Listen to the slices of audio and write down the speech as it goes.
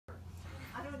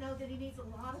that he needs a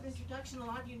lot of introduction. A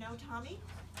lot of you know Tommy,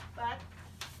 but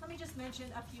let me just mention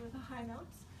a few of the high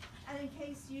notes. And in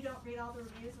case you don't read all the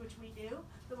reviews, which we do,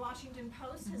 the Washington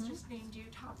Post has just named you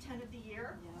top 10 of the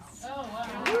year. Yes. Oh,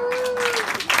 wow.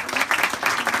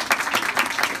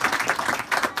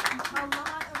 A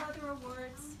lot of other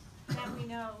awards that we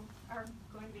know are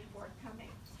going to be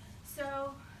forthcoming.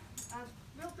 So,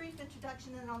 real brief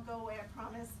introduction, and I'll go away, I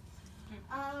promise.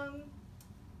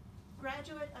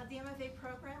 Graduate of the MFA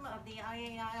program of the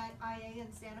IAIA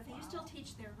in Santa Fe. You still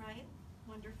teach there, right?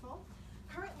 Wonderful.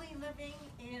 Currently living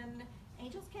in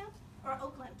Angels Camp or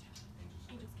Oakland?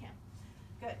 Angels Camp.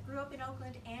 Good. Grew up in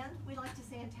Oakland, and we like to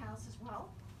say in Taos as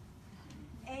well.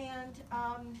 And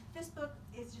this book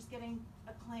is just getting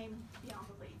acclaim beyond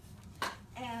belief.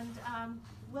 And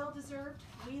well deserved.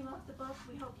 We love the book.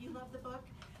 We hope you love the book.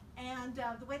 And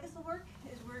the way this will work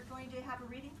is we're going to have a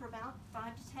reading for about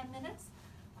 5 to 10 minutes,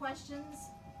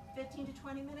 questions 15 to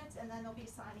 20 minutes, and then there'll be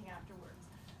signing afterwards.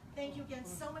 Thank you again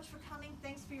so much for coming.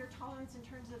 Thanks for your tolerance in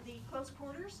terms of the close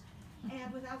quarters.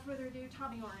 And without further ado,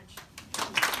 Tommy Orange.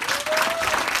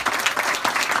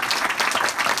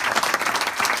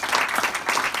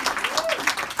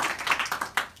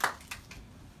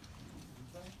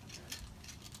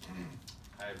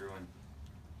 Hi everyone.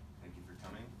 Thank you for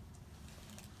coming.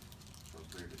 Feels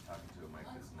weird to talking to a mic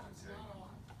that's not good.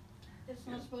 It's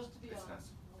not supposed to be It's on. not.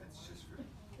 It's just for.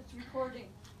 It's recording.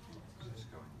 Just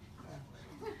going that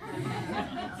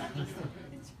way.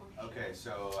 Okay,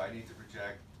 so I need to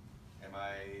project. Am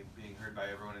I being heard by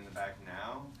everyone in the back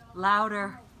now?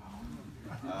 Louder.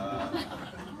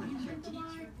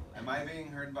 Am I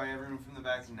being heard by everyone from the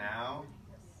back now?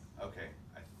 Okay,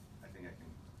 I think I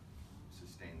can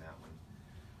sustain that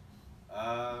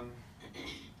one.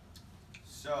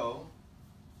 So,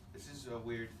 this is a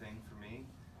weird thing for me.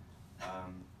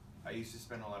 I used to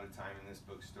spend a lot of time in this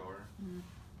bookstore,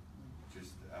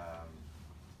 just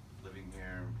living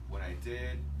here. When I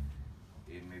did,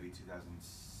 in maybe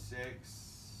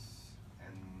 2006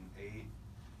 and 8,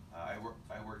 I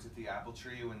worked at the Apple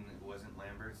Tree when it wasn't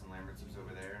Lambert's, and Lambert's was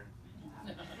over there.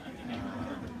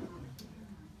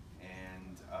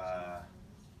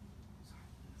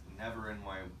 Never in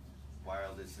my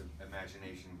wildest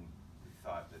imagination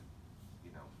thought that,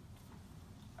 you know,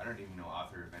 I don't even know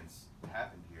author events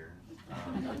happened here,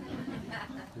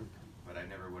 but I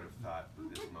never would have thought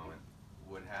this moment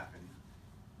would happen.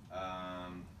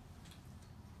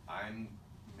 I'm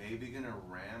maybe gonna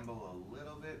ramble a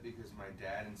little bit because my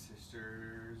dad and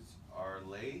sisters are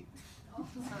late.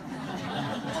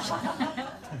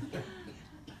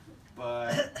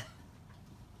 But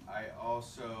I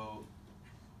also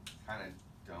kind of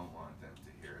don't want them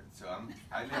to hear it, so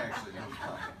I may actually move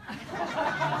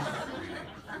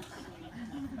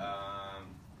on.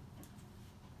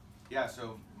 Yeah,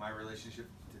 so my relationship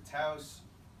to Taos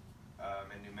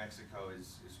in New Mexico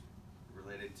is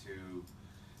related to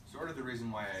sort of the reason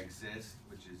why I exist,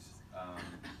 which is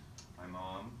my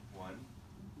mom, one,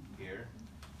 here.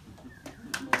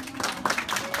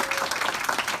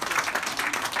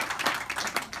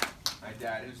 My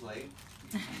dad, who's late.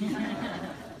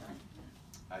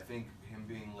 I think him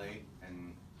being late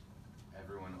and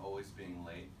everyone always being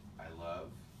late, I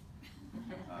love,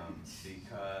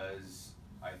 because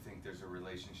I think there's a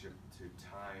relationship to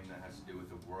time that has to do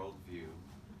with a worldview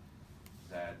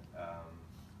that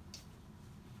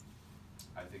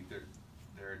I think there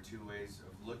are two ways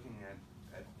of looking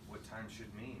at what time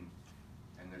should mean,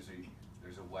 and there's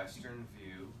a Western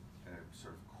view, a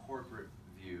sort of corporate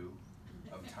view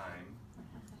of time,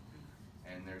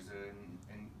 and there's an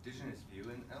indigenous view,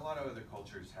 and a lot of other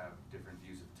cultures have different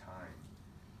views of time,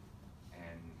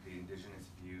 and the indigenous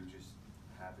view just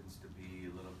happens to be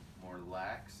a little more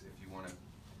lax if you want to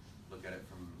look at it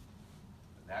from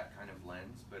that kind of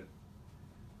lens, but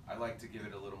I like to give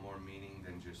it a little more meaning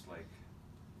than just like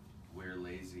we're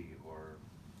lazy or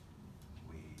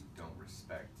we don't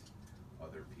respect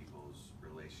other people's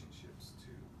relationships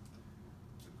to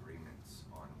agreements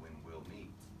on when we'll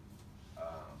meet.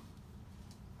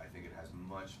 I think it has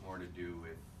much more to do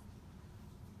with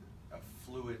a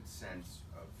fluid sense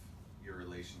of your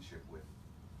relationship with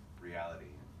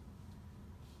reality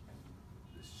and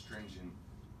this stringent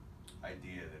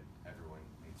idea that everyone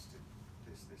needs to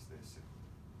this, and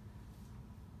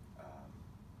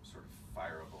sort of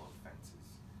fireable offenses.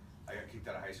 I got kicked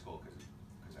out of high school because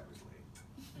I was late.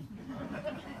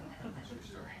 True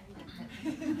story.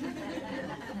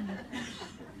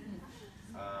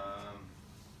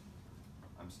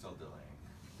 I'm still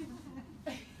delaying,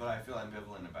 but I feel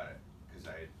ambivalent about it because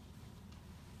I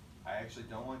actually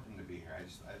don't want them to be here. I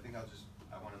think I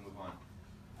want to move on,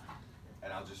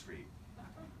 and I'll just read.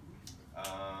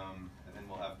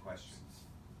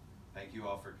 thank you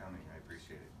all for coming. I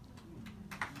appreciate it.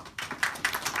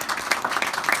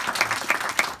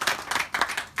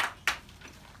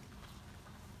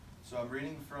 So I'm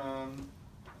reading from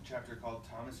a chapter called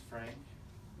Thomas Frank.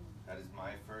 That is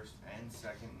my first and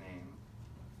second name.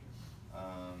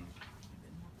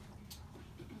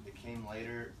 It came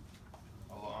later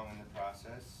along in the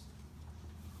process.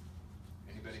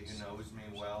 Anybody who knows me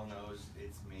well knows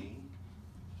it's me.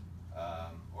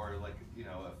 Or like, you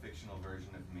know, a fictional version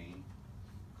of me.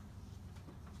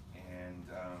 And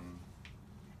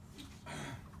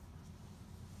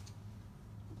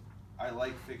I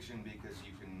like fiction because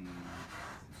you can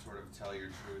sort of tell your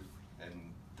truth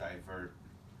and divert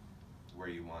where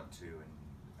you want to, and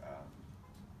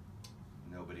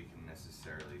nobody can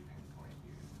necessarily pinpoint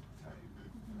you and tell you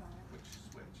which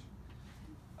is which.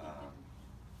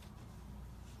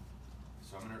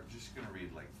 So I'm just gonna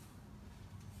read like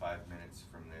 5 minutes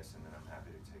from this, and then I'm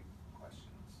happy to take questions.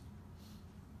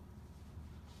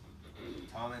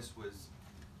 Thomas was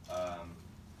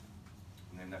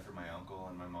named after my uncle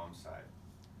on my mom's side,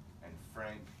 and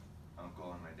Frank, uncle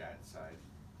on my dad's side.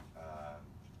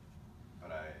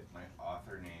 But my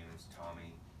author name is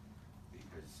Tommy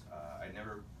because I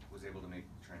never was able to make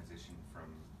the transition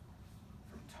from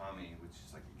Tommy, which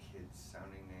is like a kid's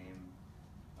sounding name.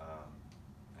 I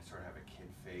sort of have a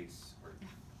kid face, or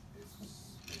it's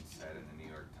been said in the New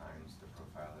York Times, the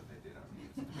profile that they did on me.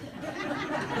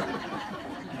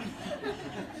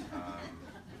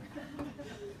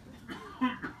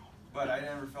 But I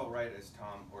never felt right as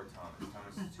Tom or Thomas.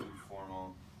 Thomas is too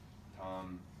formal.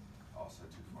 Tom, also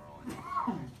too formal.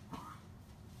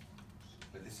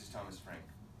 But this is Thomas Frank,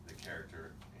 the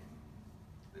character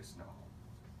in this novel.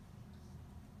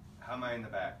 How am I in the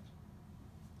back?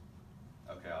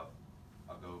 Okay, I'll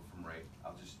go from right.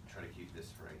 I'll just try to keep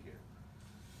this right here.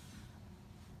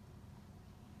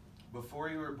 Before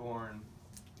you were born,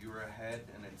 you were a head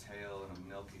and a tail in a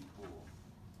milky pool,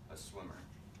 a swimmer.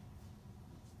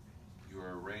 You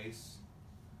were a race,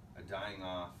 a dying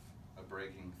off, a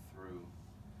breaking through,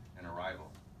 an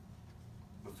arrival.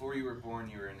 Before you were born,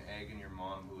 you were an egg in your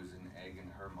mom who was an egg in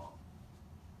her mom.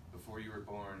 Before you were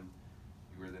born,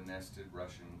 you were the nested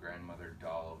Russian grandmother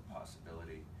doll of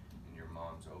possibility in your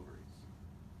mom's ovaries.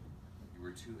 You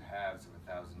were two halves of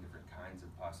 1,000 different kinds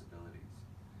of possibilities,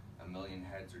 a million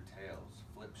heads or tails,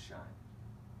 flip shine,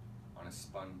 on a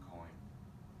spun coin.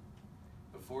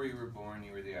 Before you were born,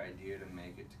 you were the idea to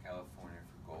make it to California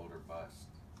for gold or bust.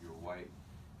 You were white,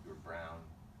 you were brown,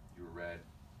 you were red,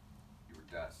 you were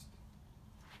dust.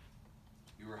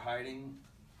 You were hiding,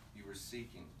 you were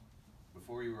seeking.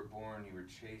 Before you were born, you were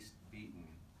chased, beaten,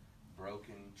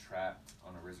 broken, trapped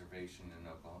on a reservation in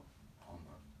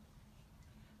Oklahoma.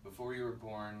 Before you were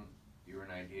born, you were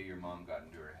an idea your mom got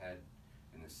into her head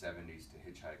in the 70s to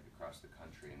hitchhike across the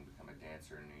country and become a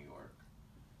dancer in New York.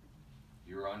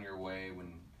 You were on your way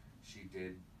when she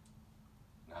did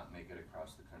not make it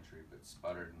across the country, but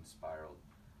sputtered and spiraled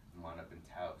and wound up in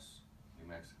Taos, New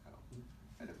Mexico,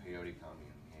 at a peyote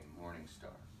commune named Morning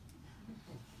Star.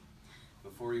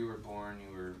 Before you were born,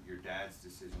 you were your dad's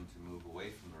decision to move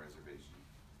away from the reservation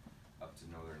up to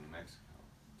northern New Mexico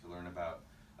to learn about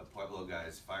a Pueblo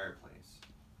guy's fireplace.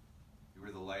 You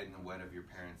were the light and the wet of your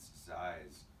parents'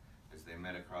 eyes as they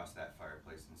met across that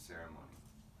fireplace in ceremony.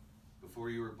 Before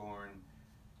you were born,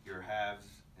 your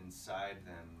halves inside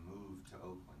them moved to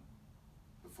Oakland.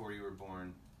 Before you were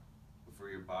born, before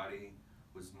your body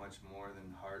was much more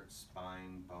than heart,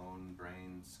 spine, bone,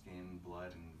 brain, skin,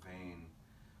 blood, and vein,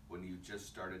 when you just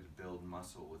started to build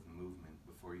muscle with movement,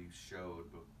 before you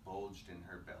showed but bulged in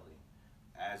her belly,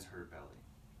 as her belly,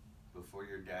 before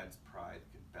your dad's pride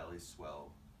could belly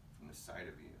swell from the sight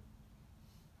of you.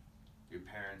 Your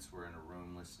parents were in a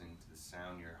room listening to the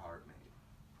sound your heart made.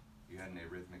 You had an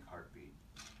arrhythmic heartbeat.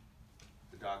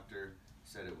 The doctor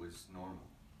said it was normal.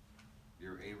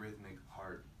 Your arrhythmic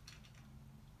heart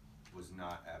was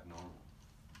not abnormal.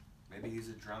 Maybe he's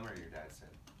a drummer, your dad said.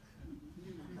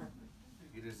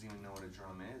 He doesn't even know what a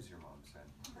drum is, your mom said.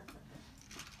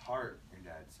 Heart, your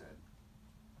dad said.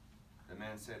 The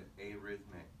man said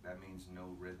arrhythmic. That means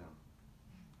no rhythm.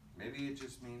 Maybe it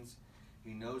just means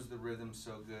he knows the rhythm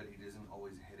so good he doesn't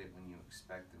always hit it when you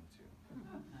expect him to.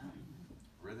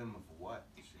 Rhythm of what?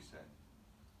 She said.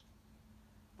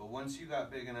 But once you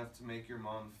got big enough to make your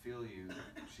mom feel you,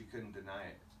 she couldn't deny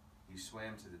it. You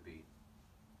swam to the beat.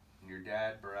 And your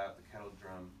dad brought out the kettle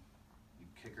drum.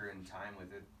 You'd kick her in time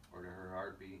with it, or to her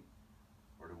heartbeat,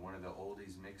 or to one of the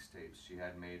oldies mixtapes she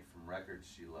had made from records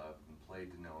she loved and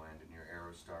played to no end in your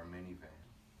Aerostar minivan.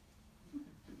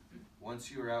 Once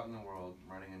you were out in the world,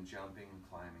 running and jumping and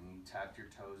climbing, you tapped your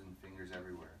toes and fingers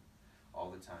everywhere,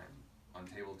 all the time. On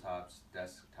tabletops,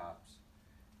 desktops,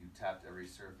 you tapped every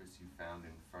surface you found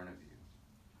in front of you.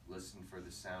 Listened for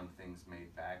the sound things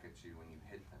made back at you when you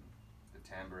hit them. The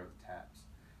timbre of taps,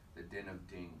 the din of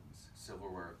dings,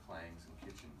 silverware clangs in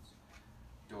kitchens,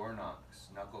 door knocks,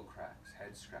 knuckle cracks,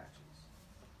 head scratches.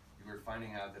 You were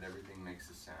finding out that everything makes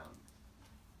a sound.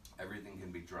 Everything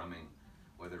can be drumming,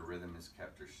 whether rhythm is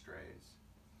kept or strays.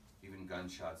 Even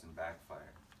gunshots and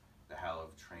backfire, the howl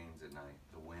of trains at night,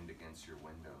 the wind against your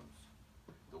windows.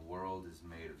 The world is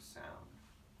made of sound.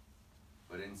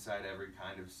 But inside every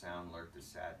kind of sound lurked a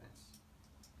sadness,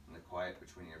 in the quiet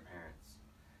between your parents.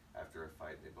 After a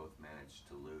fight they both managed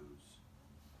to lose.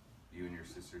 You and your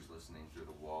sisters listening through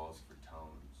the walls for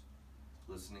tones,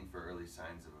 listening for early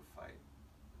signs of a fight,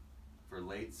 for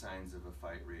late signs of a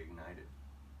fight reignited.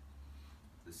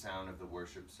 The sound of the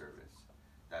worship service,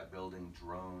 that building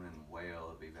drone and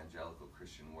wail of evangelical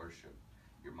Christian worship,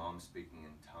 your mom speaking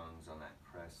in tongues on the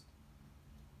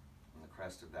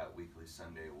crest of that weekly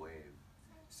Sunday wave.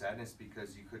 Sadness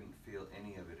because you couldn't feel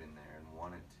any of it in there and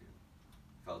wanted to.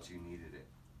 Felt you needed it,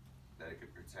 that it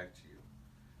could protect you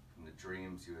from the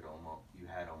dreams you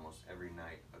had almost every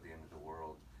night of the end of the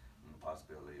world and the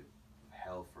possibility of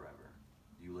hell forever.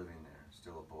 You living there,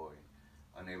 still a boy,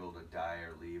 unable to die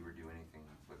or leave or do anything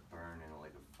but burn in a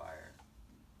lake of fire.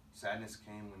 Sadness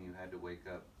came when you had to wake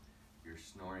up your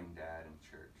snoring dad in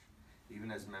church. Even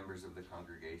as members of the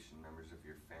congregation, members of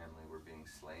your family were being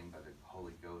slain by the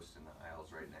Holy Ghost in the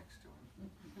aisles right next to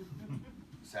him.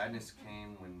 Sadness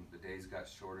came when the days got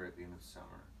shorter at the end of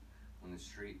summer, when the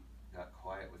street got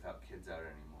quiet without kids out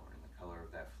anymore in the color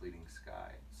of that fleeting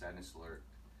sky. Sadness lurked.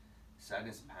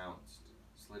 Sadness pounced,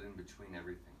 slid in between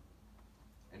everything.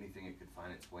 Anything it could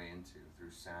find its way into,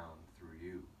 through sound, through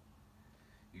you.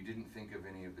 You didn't think of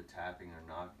any of the tapping or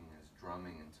knocking as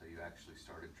drumming until you actually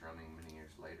started drumming many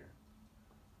years later.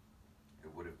 It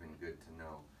would have been good to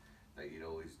know that you'd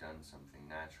always done something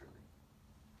naturally.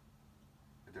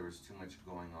 But there was too much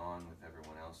going on with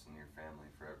everyone else in your family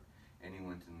for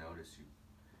anyone to notice. You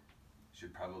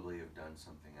should probably have done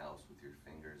something else with your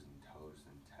fingers and toes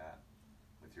than tap,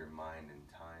 with your mind and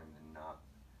time and knock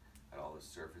at all the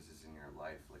surfaces in your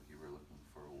life like you were looking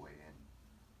for a way in.